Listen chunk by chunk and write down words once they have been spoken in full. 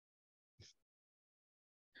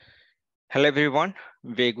Hello everyone,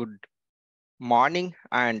 very good morning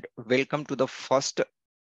and welcome to the first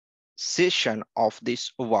session of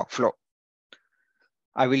this workflow.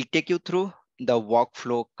 I will take you through the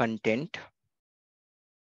workflow content,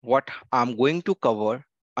 what I'm going to cover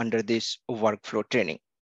under this workflow training.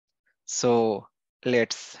 So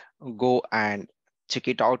let's go and check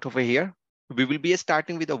it out over here. We will be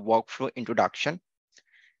starting with a workflow introduction.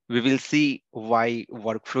 We will see why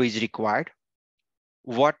workflow is required,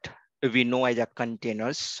 what we know as a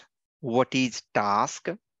containers, what is task.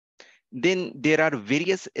 Then there are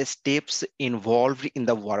various steps involved in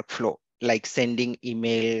the workflow, like sending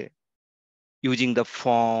email, using the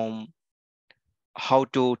form, how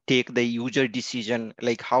to take the user decision,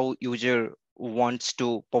 like how user wants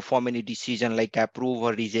to perform any decision, like approve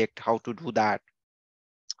or reject, how to do that,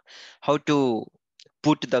 how to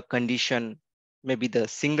put the condition, maybe the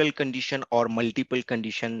single condition or multiple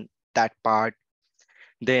condition, that part.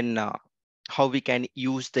 Then how we can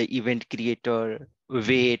use the event creator,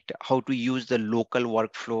 wait, how to use the local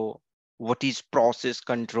workflow, what is process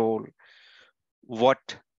control, what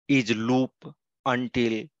is loop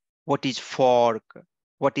until, what is fork,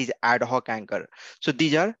 what is ad hoc anchor. So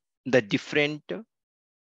these are the different,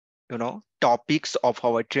 topics of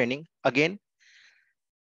our training. Again,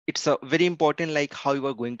 it's a very important, like how you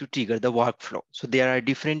are going to trigger the workflow. So there are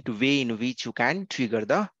different way in which you can trigger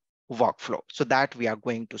the workflow. So that we are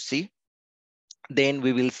going to see. Then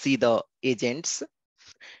we will see the agents,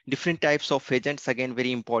 different types of agents, again,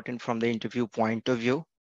 very important from the interview point of view,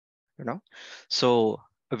 you know. So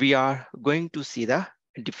we are going to see the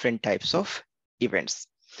different types of events.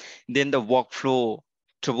 Then the workflow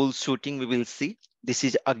troubleshooting, we will see. This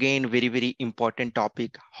is again, very, very important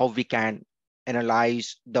topic, how we can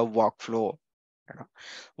analyze the workflow.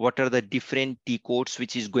 What are the different T codes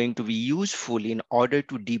which is going to be useful in order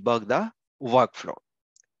to debug the workflow.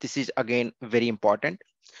 This is again very important.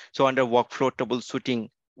 So under workflow troubleshooting,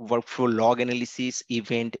 workflow log analysis,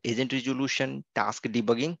 event, agent resolution, task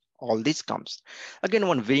debugging, all this comes. Again,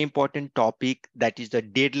 one very important topic, that is the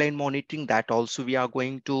deadline monitoring, that also we are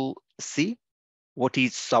going to see. What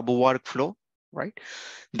is sub workflow, right?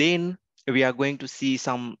 Then we are going to see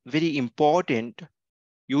some very important,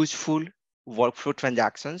 useful workflow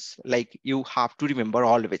transactions, like you have to remember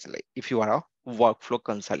always, like if you are a workflow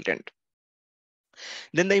consultant.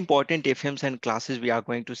 Then the important FMs and classes we are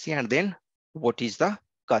going to see, and then what is the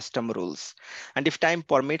custom rules. And if time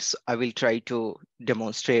permits, I will try to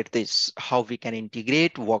demonstrate this, how we can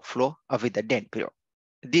integrate workflow with the DNPO.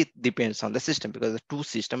 This depends on the system because the two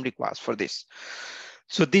system requires for this.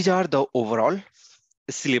 So these are the overall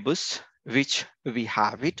syllabus which we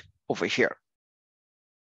have it over here.